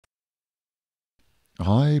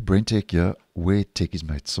Hi, BrenTech here, where tech is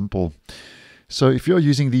made simple. So if you're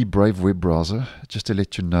using the Brave web browser, just to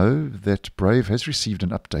let you know that Brave has received an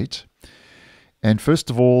update. And first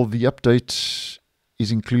of all, the update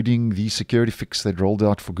is including the security fix that rolled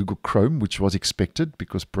out for Google Chrome, which was expected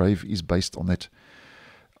because Brave is based on that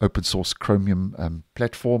open source Chromium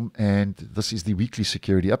platform. And this is the weekly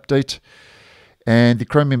security update. And the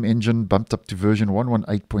Chromium engine bumped up to version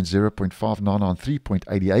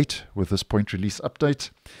 118.0.5993.88 with this point release update.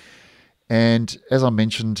 And as I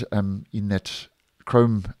mentioned in that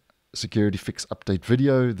Chrome security fix update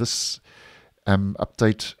video, this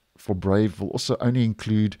update for Brave will also only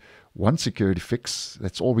include one security fix.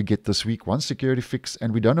 That's all we get this week, one security fix,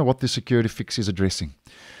 and we don't know what the security fix is addressing.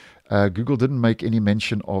 Google didn't make any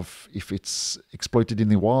mention of if it's exploited in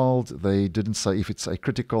the wild. They didn't say if it's a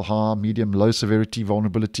critical, high, medium, low severity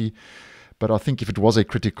vulnerability. But I think if it was a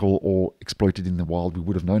critical or exploited in the wild, we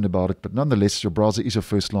would have known about it. But nonetheless, your browser is your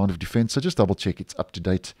first line of defense. So just double check it's up to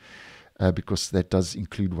date because that does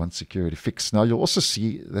include one security fix. Now, you'll also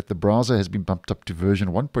see that the browser has been bumped up to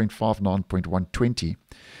version 1.59.120.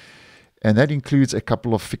 And that includes a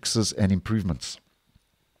couple of fixes and improvements.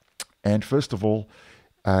 And first of all,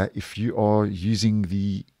 if you are using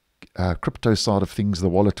the crypto side of things, the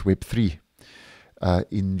wallet Web3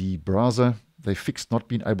 in the browser, they fixed not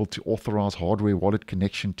being able to authorize hardware wallet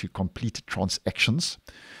connection to complete transactions.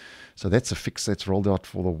 So that's a fix that's rolled out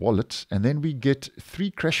for the wallet. And then we get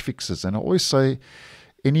 3 crash fixes. And I always say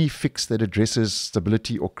any fix that addresses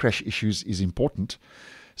stability or crash issues is important.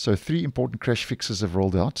 So 3 important crash fixes have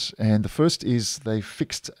rolled out. And the first is they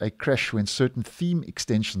fixed a crash when certain theme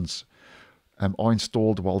extensions are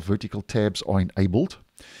installed while vertical tabs are enabled.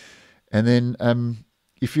 And then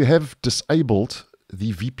if you have disabled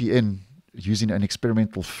the VPN using an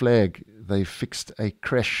experimental flag, they fixed a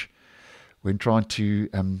crash when trying to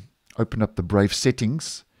open up the Brave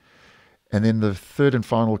settings. And then the third and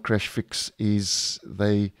final crash fix is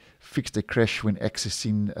they fixed a crash when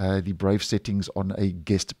accessing the Brave settings on a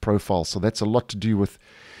guest profile. So that's a lot to do with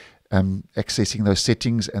accessing those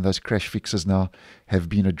settings, and those crash fixes now have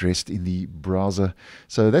been addressed in the browser.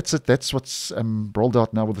 So that's it. That's what's rolled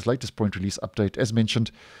out now with this latest point release update. As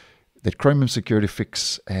mentioned, that Chromium security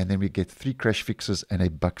fix, and then we get 3 crash fixes and a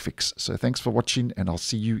bug fix. So thanks for watching, and I'll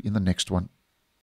see you in the next one.